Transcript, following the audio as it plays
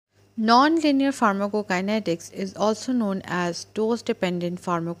Nonlinear pharmacokinetics is also known as dose-dependent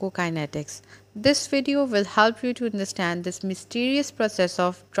pharmacokinetics. This video will help you to understand this mysterious process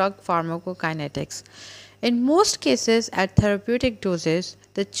of drug pharmacokinetics. In most cases at therapeutic doses,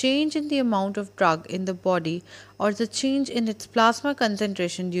 the change in the amount of drug in the body or the change in its plasma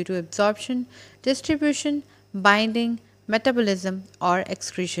concentration due to absorption, distribution, binding, metabolism, or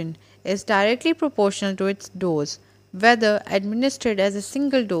excretion is directly proportional to its dose, whether administered as a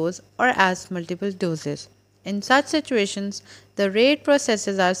single dose or as multiple doses. In such situations, the rate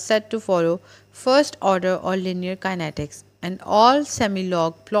processes are said to follow first order or linear kinetics, and all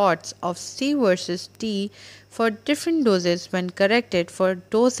semi-log plots of C versus T for different doses when corrected for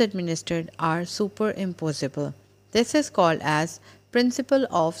dose administered are superimposable. This is called as principle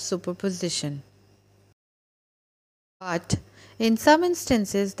of superposition. But in some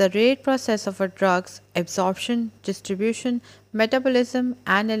instances, the rate process of a drug's absorption, distribution, metabolism,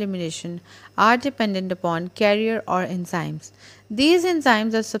 and elimination are dependent upon carrier or enzymes. These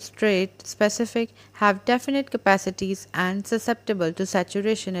enzymes are substrate specific, have definite capacities, and susceptible to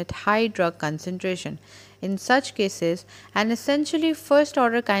saturation at high drug concentration. In such cases, an essentially first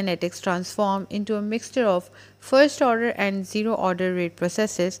order kinetics transform into a mixture of first order and zero order rate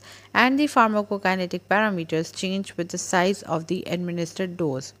processes, and the pharmacokinetic parameters change with the size of the administered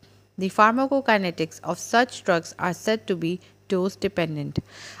dose. The pharmacokinetics of such drugs are said to be dose dependent.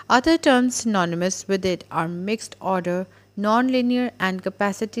 Other terms synonymous with it are mixed order, nonlinear, and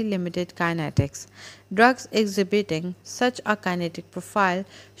capacity limited kinetics. Drugs exhibiting such a kinetic profile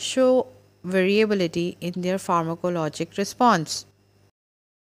show variability in their pharmacologic response.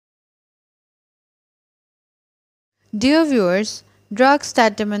 Dear viewers, drugs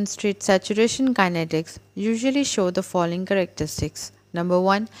that demonstrate saturation kinetics usually show the following characteristics. Number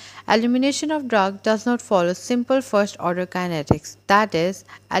 1. Elimination of drug does not follow simple first order kinetics, that is,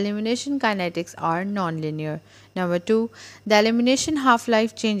 elimination kinetics are nonlinear. Number 2. The elimination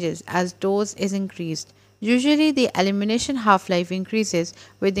half-life changes as dose is increased. Usually, the elimination half-life increases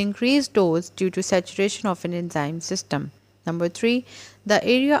with increased dose due to saturation of an enzyme system. Number 3. The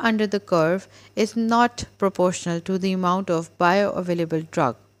area under the curve is not proportional to the amount of bioavailable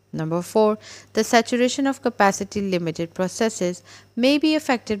drug. Number 4. The saturation of capacity limited processes may be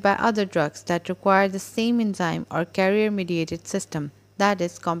affected by other drugs that require the same enzyme or carrier mediated system, that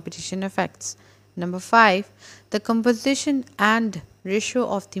is, competition effects. Number 5. The composition and ratio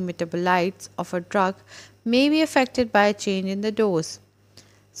of the metabolites of a drug may be affected by a change in the dose.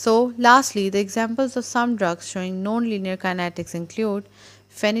 So, lastly, the examples of some drugs showing nonlinear kinetics include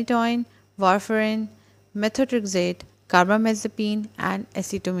Phenytoin, Warfarin, Methotrexate, Carbamazepine, and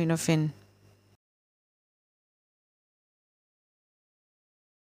Acetaminophen.